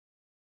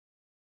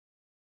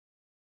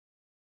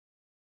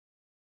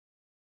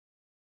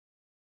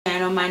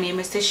channel. My name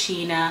is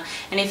Tashina,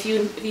 and if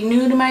you're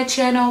new to my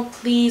channel,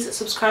 please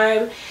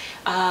subscribe.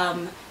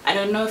 I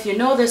don't know if you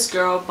know this,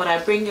 girl, but I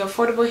bring you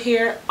affordable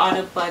hair on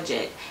a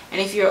budget. And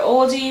if you're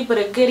oldie but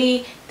a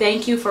goodie,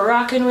 thank you for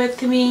rocking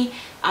with me.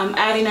 I'm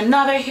adding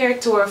another hair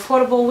to our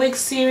affordable wig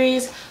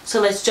series,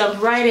 so let's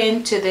jump right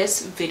into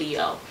this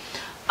video.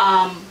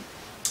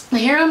 The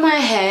hair on my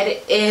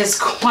head is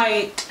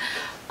quite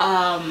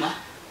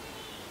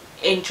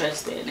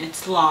interesting.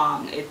 It's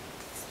long.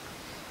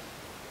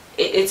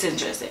 It's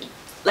interesting.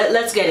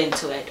 Let's get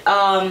into it.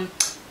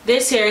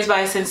 This hair is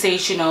by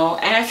Sensational,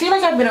 and I feel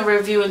like I've been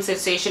reviewing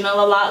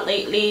Sensational a lot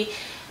lately.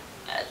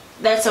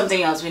 That's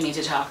something else we need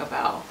to talk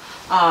about.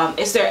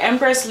 It's their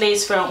Empress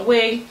Lace Front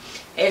Wig.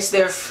 It's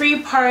their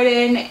Free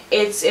Pardon.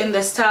 It's in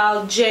the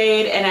style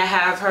Jade, and I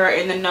have her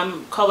in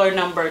the color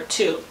number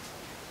 2.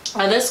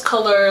 This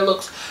color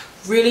looks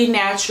really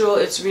natural.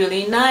 It's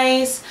really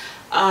nice,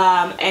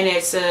 and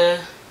it's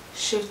a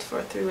shift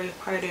for 3-way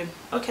pardon.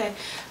 Okay,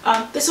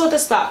 this is what the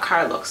stock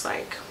card looks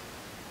like.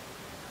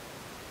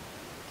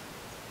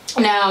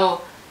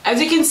 Now,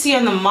 as you can see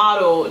on the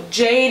model,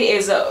 Jade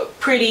is a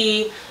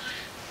pretty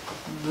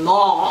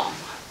long.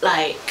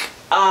 Like,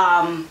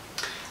 I'm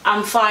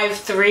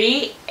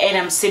 5'3" and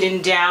I'm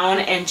sitting down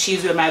and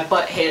she's where my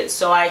butt hits,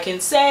 so I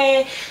can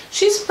say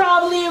she's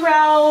probably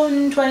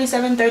around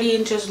 27-30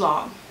 inches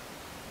long.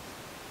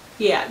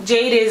 Yeah,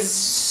 Jade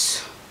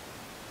is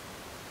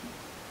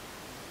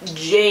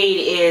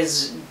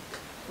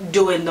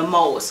doing the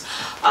most.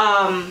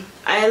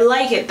 I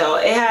like it though.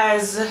 It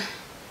has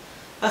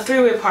a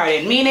 3-way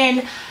pardon,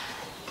 meaning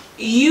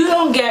you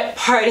don't get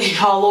parting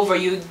all over.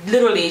 You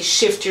literally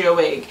shift your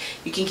wig.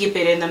 You can keep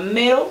it in the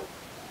middle,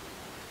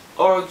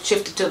 or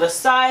shift it to the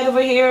side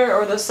over here,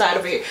 or the side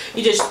over here.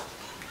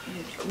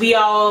 We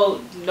all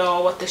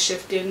know what the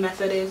shifting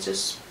method is.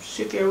 Just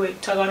shift your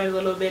wig, tug on it a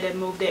little bit, and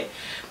move it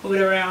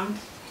around.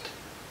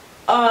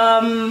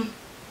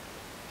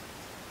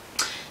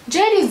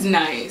 Jade is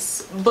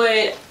nice,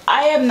 but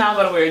I am not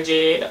gonna wear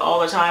Jade all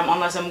the time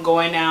unless I'm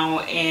going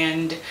out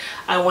and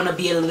I want to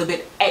be a little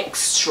bit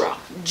extra.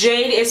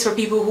 Jade is for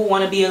people who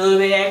want to be a little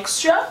bit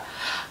extra.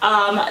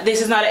 This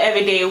is not an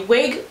everyday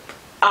wig.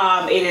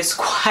 It is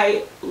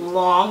quite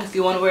long. If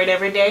you want to wear it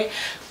every day,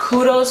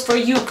 kudos for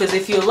you, because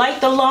if you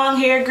like the long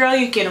hair, girl,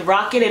 you can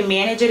rock it and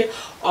manage it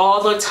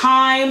all the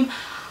time.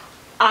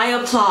 I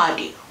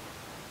applaud you.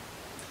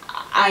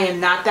 I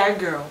am not that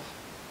girl.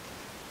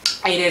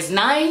 It is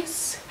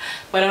nice,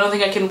 but I don't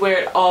think I can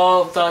wear it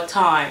all the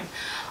time,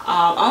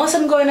 unless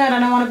I'm going out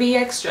and I want to be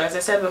extra, as I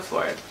said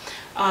before.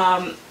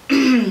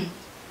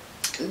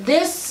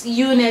 This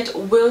unit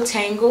will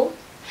tangle,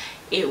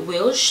 it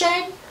will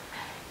shed,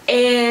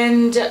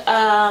 and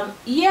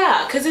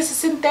yeah, because it's a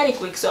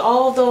synthetic wig, so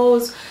all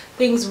those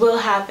things will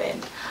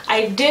happen.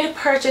 I did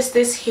purchase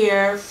this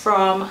hair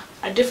from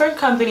a different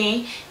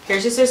company,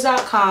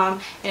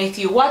 hairsisters.com, and if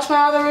you watch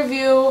my other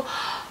review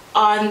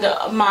on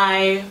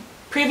my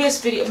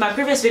previous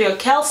video,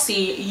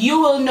 Kelsey, you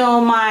will know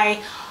my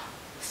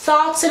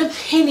thoughts and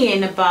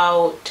opinion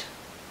about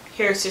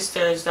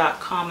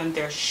hairsisters.com and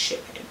their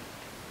shipping.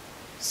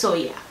 So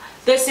yeah,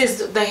 this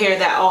is the hair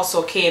that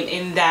also came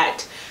in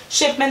that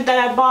shipment that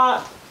I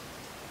bought.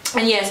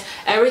 And yes,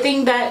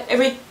 everything that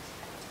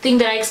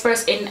I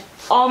express in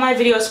all my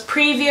videos,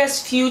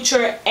 previous,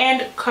 future,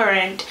 and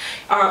current,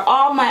 are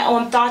all my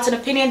own thoughts and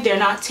opinions. They're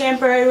not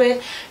tampered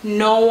with.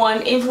 No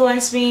one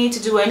influenced me to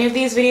do any of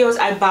these videos.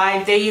 I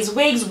buy these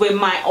wigs with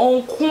my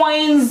own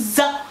coins,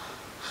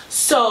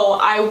 so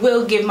I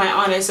will give my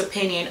honest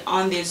opinion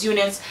on these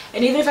units.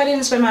 And even if I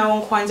didn't spend my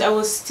own coins, I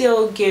will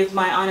still give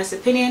my honest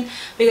opinion,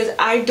 because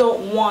I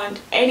don't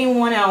want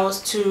anyone else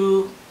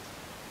to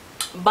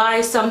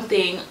buy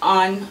something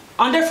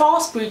under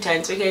false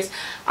pretense, because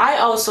I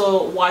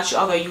also watch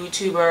other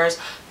YouTubers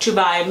to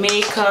buy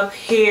makeup,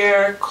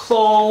 hair,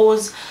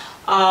 clothes,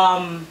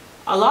 a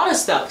lot of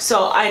stuff.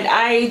 So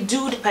I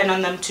do depend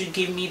on them to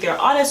give me their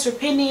honest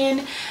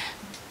opinion,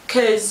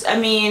 because I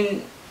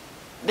mean,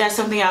 that's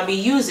something I'll be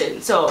using.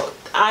 So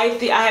I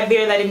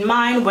bear that in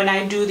mind when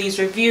I do these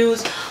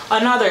reviews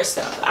on other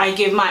stuff. I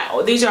give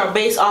these are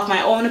based off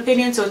my own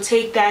opinion, so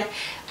take that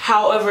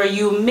however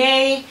you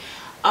may.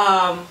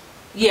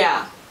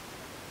 Yeah,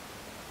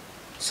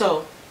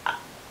 so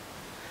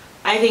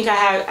I think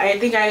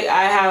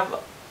I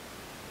have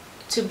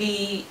to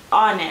be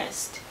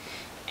honest,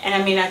 and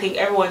I mean, I think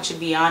everyone should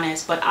be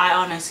honest, but I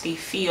honestly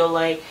feel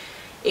like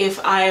if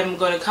I am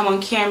going to come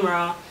on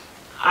camera,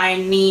 I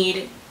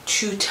need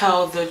to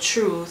tell the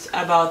truth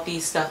about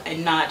these stuff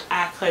and not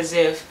act as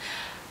if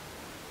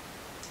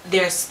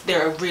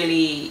they're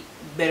really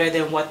better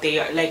than what they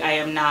are. Like, I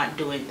am not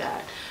doing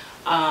that.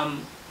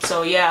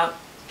 So yeah,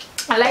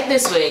 I like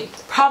this wig.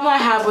 Problem I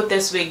have with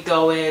this wig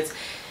though is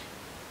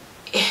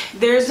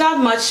there's not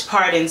much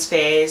parting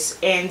space,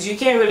 and you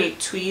can't really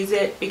tweeze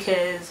it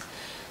because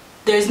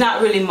there's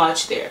not really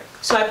much there.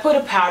 So I put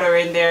a powder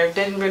in there.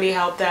 Didn't really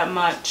help that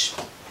much,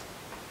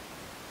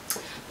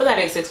 but that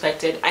is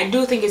expected. I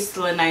do think it's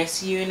still a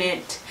nice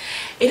unit.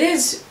 It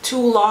is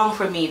too long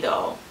for me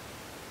though.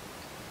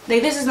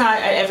 Like, this is not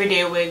an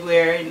everyday wig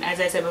wear, and as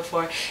I said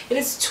before, it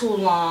is too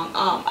long.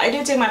 I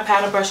did take my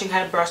paddle brush and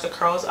kind of brush the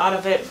curls out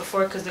of it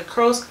before, because the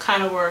curls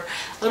kind of were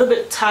a little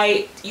bit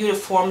tight,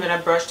 uniform, and I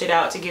brushed it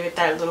out to give it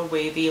that little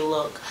wavy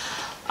look.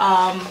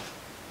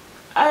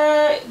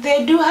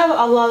 They do have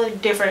a lot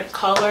of different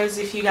colors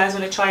if you guys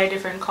want to try a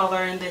different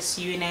color in this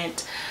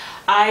unit.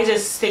 I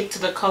just stick to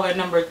the color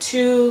number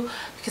 2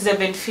 because I've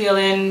been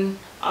feeling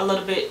a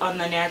little bit on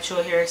the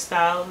natural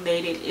hairstyle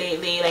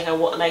lately. Like, I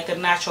like the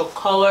natural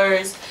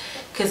colors,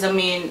 because I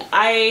mean,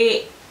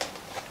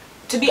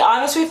 to be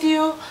honest with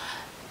you,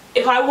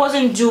 if I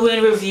wasn't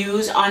doing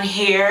reviews on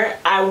hair,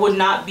 I would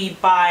not be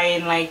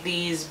buying like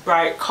these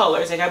bright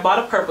colors. Like, I bought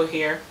a purple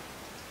hair.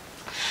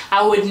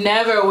 I would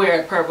never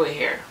wear purple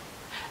hair.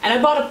 And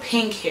I bought a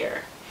pink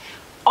hair.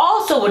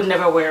 Also would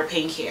never wear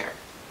pink hair.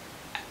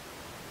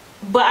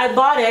 But I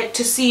bought it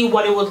to see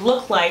what it would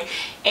look like,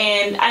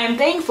 and I am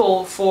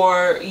thankful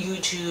for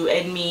YouTube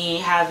and me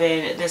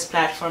having this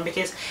platform,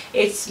 because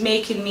it's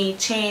making me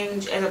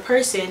change as a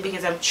person,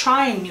 because I'm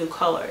trying new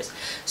colors.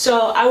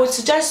 So I would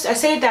suggest, I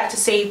say that to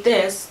say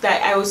this,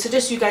 that I would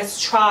suggest you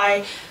guys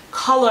try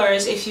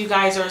colors if you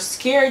guys are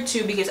scared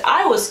to, because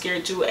I was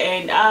scared to,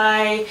 and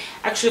I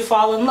actually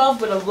fall in love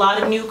with a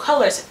lot of new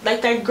colors.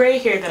 Like that gray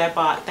hair that I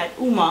bought, that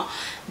Uma,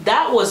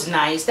 that was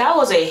nice. That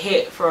was a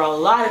hit for a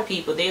lot of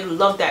people. They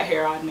loved that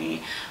hair on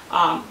me.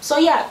 So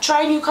yeah,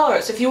 try new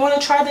colors. If you want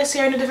to try this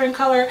hair in a different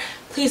color,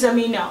 please let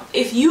me know.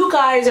 If you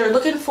guys are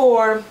looking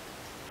for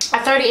a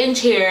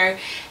 30-inch hair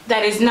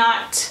that is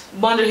not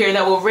bundle hair,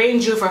 that will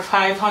range you for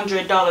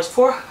 $500,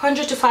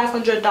 $400 to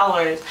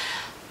 $500,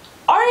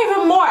 or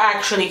even more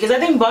actually, because I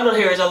think bundle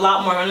hair is a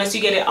lot more, unless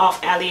you get it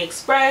off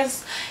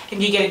AliExpress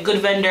and you get a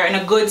good vendor and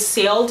a good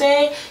sale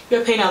day.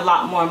 You're paying a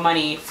lot more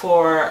money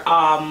for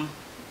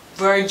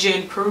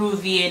virgin,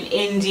 Peruvian,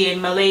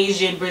 Indian,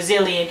 Malaysian,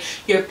 Brazilian.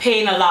 You're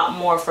paying a lot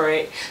more for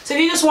it. So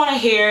if you just want a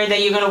hair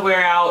that you're gonna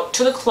wear out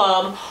to the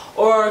club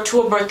or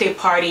to a birthday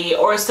party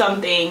or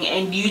something,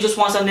 and you just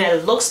want something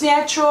that looks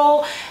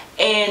natural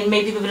and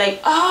make people be like,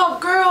 oh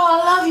girl,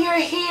 I love your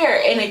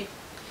hair, and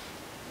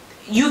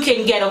you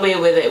can get away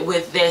with it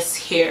with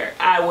this hair,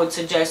 I would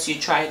suggest you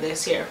try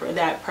this hair for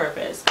that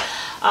purpose.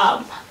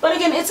 But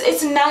again,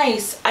 it's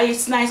nice.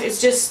 It's nice. It's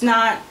just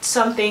not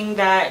something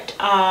that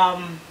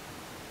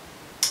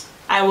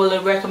I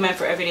will recommend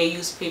for everyday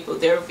use people.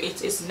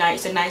 It's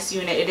nice. It's a nice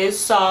unit. It is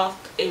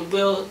soft. It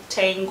will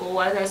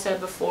tangle, as I said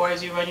before,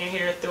 as you run your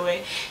hair through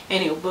it,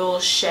 and it will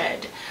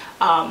shed.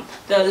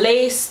 The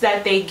lace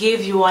that they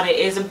give you on it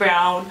is a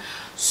brown.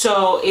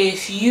 So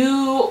if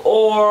you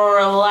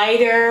are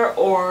lighter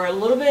or a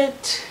little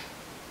bit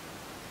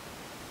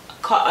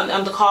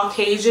on the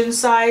Caucasian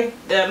side,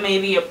 that may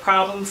be a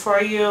problem for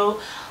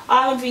you.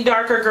 If you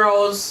darker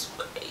girls,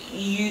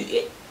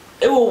 it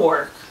will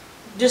work.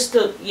 Just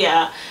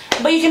yeah.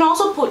 But you can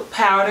also put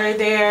powder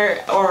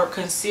there or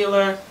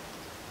concealer,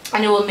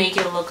 and it will make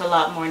it look a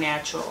lot more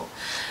natural.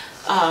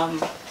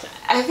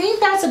 I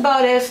think that's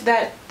about it.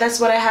 That's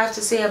what I have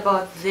to say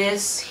about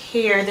this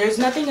hair. There's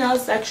nothing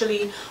else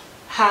actually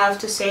have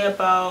to say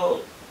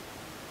about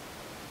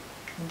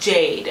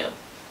Jade.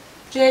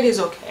 Jade is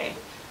okay.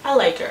 I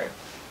like her.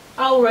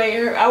 I'll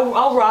wear her.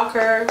 I'll rock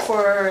her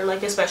for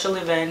like a special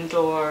event,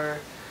 or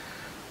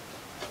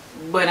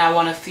when I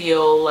want to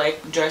feel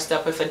like dressed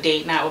up with a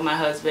date night with my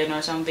husband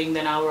or something,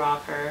 then I'll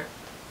rock her.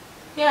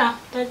 Yeah,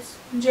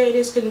 Jade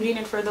is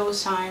convenient for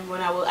those times when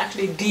I will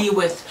actually deal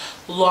with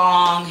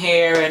long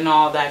hair and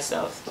all that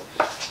stuff.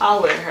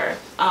 I'll wear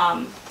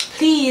her.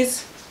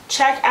 Please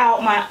check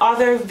out my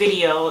other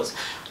videos.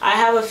 I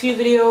have a few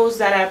videos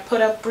that I put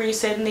up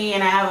recently,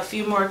 and I have a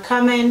few more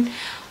coming.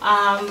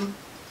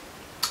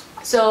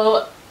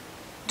 So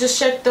just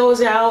check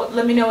those out.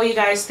 Let me know what you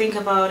guys think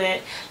about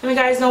it. Let me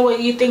guys know what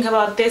you think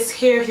about this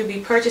hair. If you'll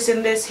be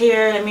purchasing this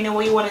hair, let me know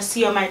what you want to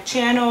see on my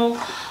channel.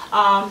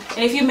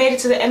 And if you made it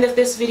to the end of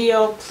this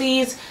video,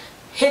 please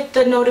hit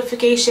the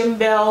notification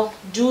bell.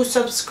 Do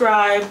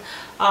subscribe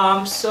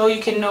so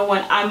you can know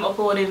when I'm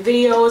uploading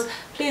videos.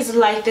 Please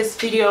like this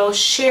video,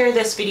 share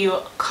this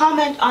video,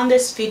 comment on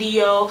this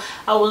video.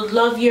 I would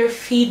love your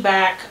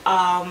feedback,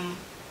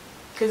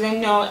 because I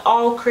know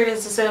all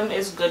criticism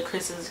is good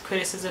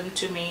criticism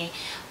to me,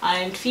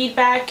 and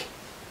feedback,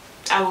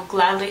 I will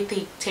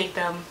gladly take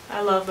them.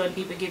 I love when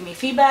people give me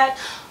feedback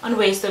on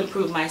ways to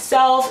improve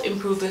myself,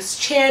 improve this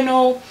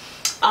channel.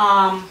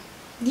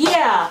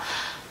 Yeah,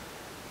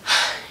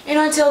 and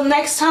until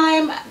next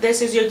time,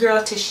 this is your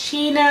girl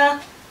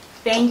Tashina.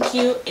 Thank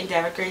you, and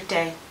have a great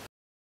day.